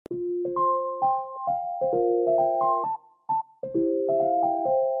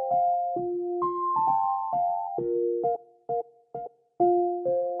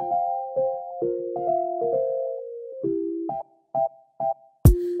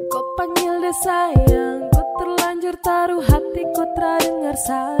dia sayang, kau terlanjur taruh hatiku terdengar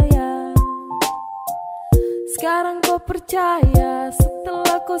sayang. Sekarang kau percaya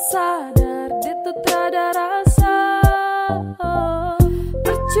setelah kau sadar dia tuh tiada rasa.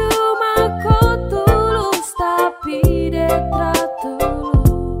 Percuma kau tulus tapi dia tak tulus.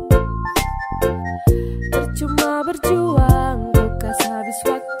 Percuma berjuang kau kasih habis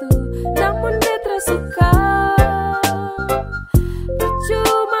waktu namun dia tak suka.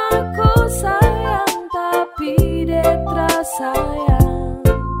 Percuma kau sayang tapi dia tak sayang.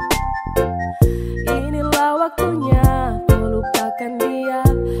 Inilah waktunya kau lupakan dia,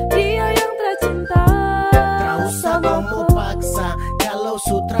 dia yang tercinta. Tak usah kau mau paksa, kalau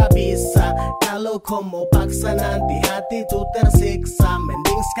sutra bisa. Kalau kau mau paksa nanti hati tuh tersiksa.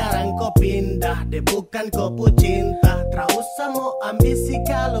 Mending sekarang kau pindah, deh bukan kau cinta. Tak usah mau ambisi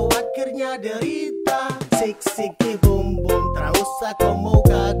kalau akhirnya derita. Sik-siki bum-bum, tak usah kau mau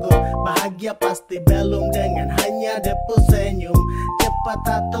kagum. Bahagia pasti belum dengan hanya depu senyum. Cepat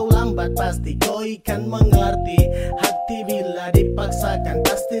atau lambat pasti kau ikan mengerti. Hati bila dipaksakan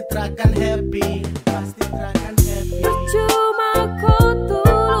pasti terakan happy. Pasti terakan happy. Percuma kau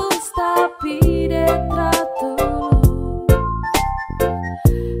tulus tapi dia tak tulus.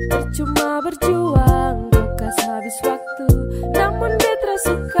 Percuma berjuang kau kasih habis waktu namun dia tak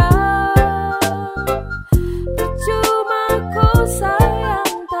suka. Percuma kau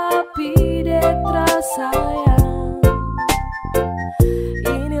sayang tapi dia tak sayang.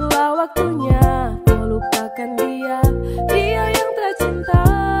 Inilah waktunya kau lupakan dia, dia yang tercinta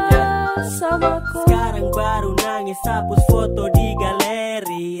sama kau. Sekarang baru nangis hapus foto di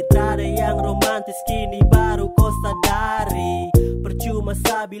galeri. Tak ada yang romantis kini baru kau sadari. Percuma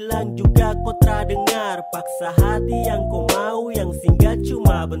saya bilang juga kau terdengar. Paksa hati yang kau mau yang singgah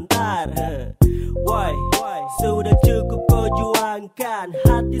cuma bentar. Why? Sudah cukup kau juangkan.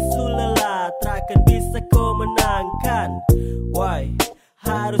 Hati sulelah takkan bisa kau menangkan. Why?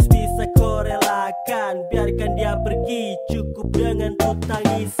 Harus bisa kau relakan. Biarkan dia pergi cukup dengan tuh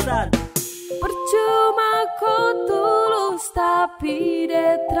tangisan. Percuma kau tulus tapi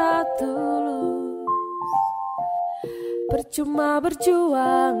dia tak tulus. Percuma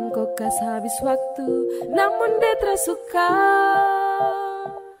berjuang kau kasih habis waktu namun dia tak suka.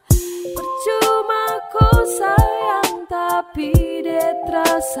 Percuma kau sayang tapi dia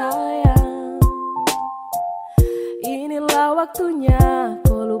tak sayang. Inilah waktunya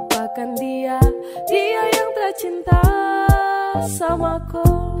kau lupakan dia, dia yang tercinta sama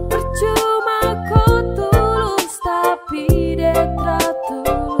kau. Percuma kau tulus tapi dia tak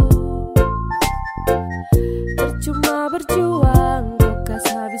tulus. Percuma berjuang kau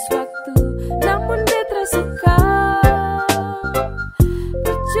kasih habis waktu namun dia tak suka.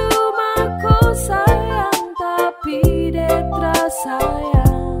 Percuma kau sayang tapi dia tak sayang.